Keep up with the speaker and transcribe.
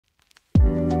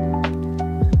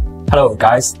Hello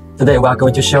guys, today we are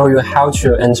going to show you how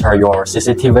to enter your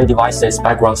CCTV device's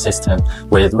background system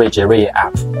with Ruijie Reyee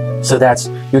App, so that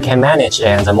you can manage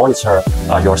and monitor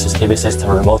your CCTV system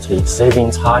remotely,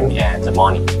 saving time and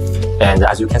money. And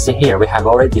as you can see here, we have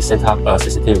already set up a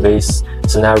CCTV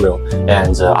scenario,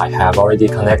 and I have already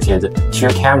connected 2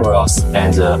 cameras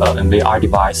and NVR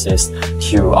devices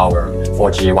to our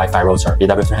 4G Wi-Fi router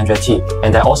EW300T.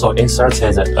 And I also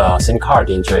inserted a SIM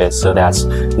card into it so that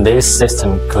this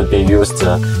system could be used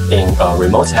in a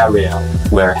remote area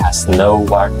where it has no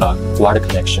wire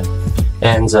connection.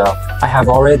 And I have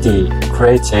already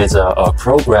created a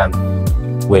program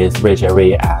with Ruijie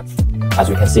Reyee App, as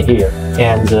you can see here,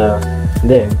 and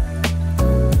then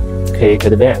click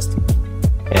Advanced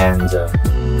and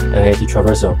NAT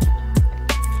Traversal.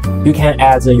 You can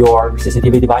add your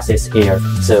CCTV devices here,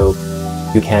 so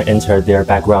you can enter their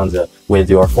background with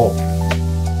your phone.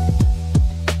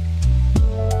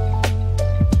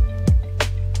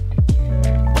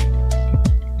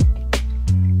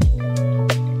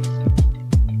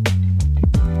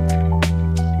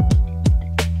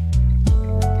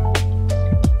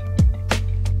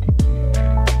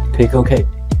 Click OK.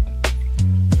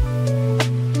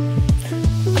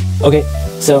 Okay,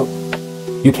 so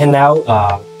you can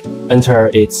now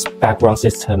enter its background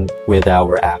system with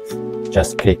our app.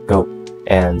 Just click Go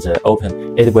and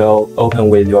open. It will open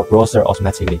with your browser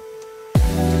automatically.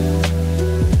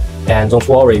 And don't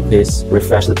worry, please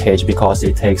refresh the page because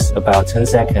it takes about 10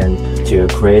 seconds to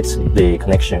create the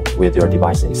connection with your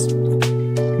devices.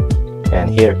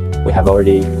 And here we have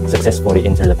already successfully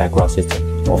entered the background system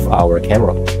of our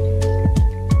camera.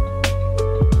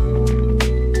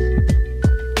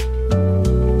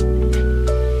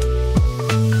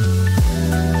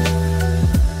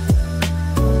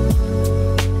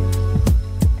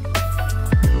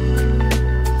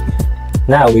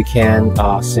 Now we can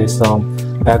see some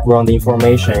background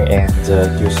information and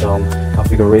do some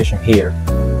configuration here.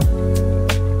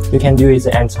 You can do it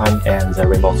anytime and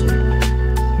remotely.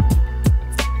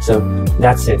 So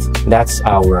that's it. That's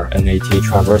our NAT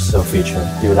Traversal feature.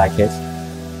 Do you like it?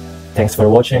 Thanks for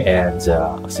watching and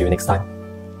see you next time.